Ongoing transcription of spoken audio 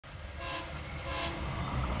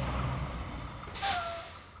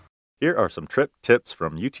Here are some trip tips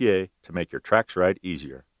from UTA to make your TRAX ride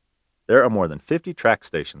easier. There are more than 50 TRAX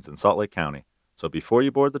stations in Salt Lake County, so before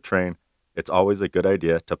you board the train, it's always a good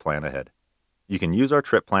idea to plan ahead. You can use our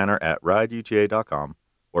trip planner at rideuta.com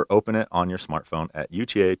or open it on your smartphone at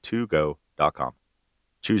uta2go.com.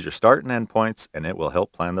 Choose your start and end points, and it will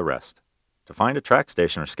help plan the rest. To find a TRAX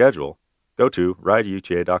station or schedule, go to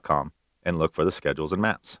rideuta.com and look for the schedules and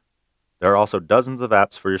maps. There are also dozens of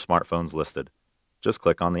apps for your smartphones listed. Just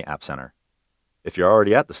click on the App Center. If you're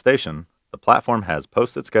already at the station, the platform has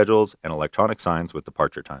posted schedules and electronic signs with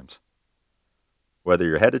departure times. Whether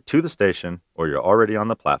you're headed to the station or you're already on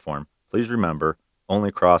the platform, please remember,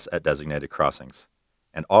 only cross at designated crossings.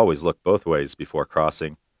 And always look both ways before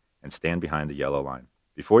crossing and stand behind the yellow line.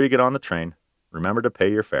 Before you get on the train, remember to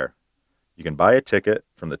pay your fare. You can buy a ticket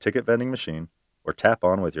from the ticket vending machine or tap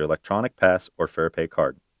on with your electronic pass or FarePay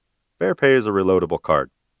card. FarePay is a reloadable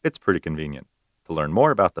card. It's pretty convenient. To learn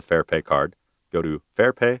more about the FarePay card, go to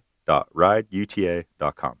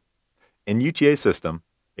fairpay.rideuta.com. In UTA system,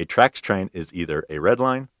 a TRAX train is either a red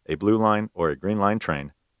line, a blue line, or a green line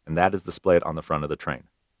train, and that is displayed on the front of the train.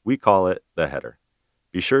 We call it the header.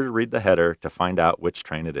 Be sure to read the header to find out which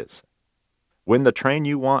train it is. When the train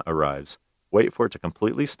you want arrives, wait for it to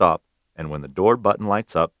completely stop, and when the door button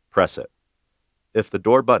lights up, press it. If the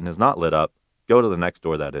door button is not lit up, go to the next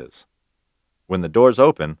door that is. When the doors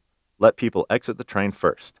open, let people exit the train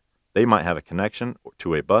first. They might have a connection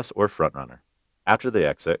to a bus or front runner. After they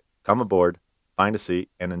exit, come aboard, find a seat,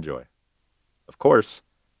 and enjoy. Of course,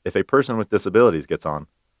 if a person with disabilities gets on,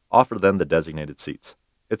 offer them the designated seats.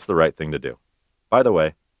 It's the right thing to do. By the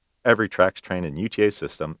way, every TRAX train in UTA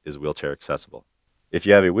system is wheelchair accessible. If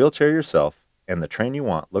you have a wheelchair yourself and the train you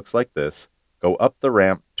want looks like this, go up the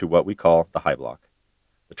ramp to what we call the high block.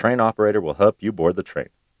 The train operator will help you board the train.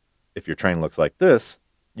 If your train looks like this,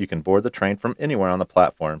 you can board the train from anywhere on the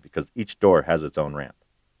platform because each door has its own ramp.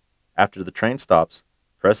 After the train stops,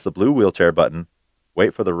 press the blue wheelchair button,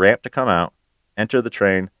 wait for the ramp to come out, enter the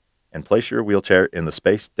train, and place your wheelchair in the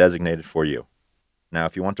space designated for you. Now,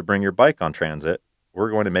 if you want to bring your bike on transit, we're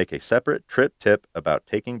going to make a separate trip tip about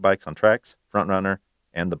taking bikes on TRAX, front runner,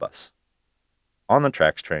 and the bus. On the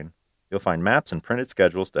TRAX train, you'll find maps and printed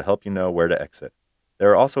schedules to help you know where to exit. There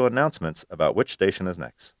are also announcements about which station is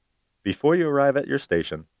next. Before you arrive at your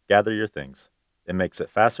station, gather your things. It makes it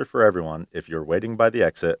faster for everyone if you're waiting by the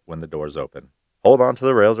exit when the doors open. Hold on to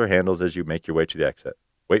the rails or handles as you make your way to the exit.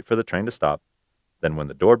 Wait for the train to stop. Then when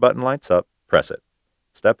the door button lights up, press it.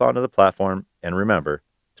 Step onto the platform and remember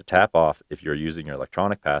to tap off if you're using your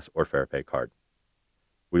electronic pass or FarePay card.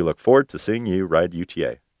 We look forward to seeing you ride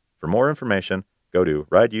UTA. For more information, go to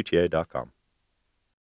rideuta.com.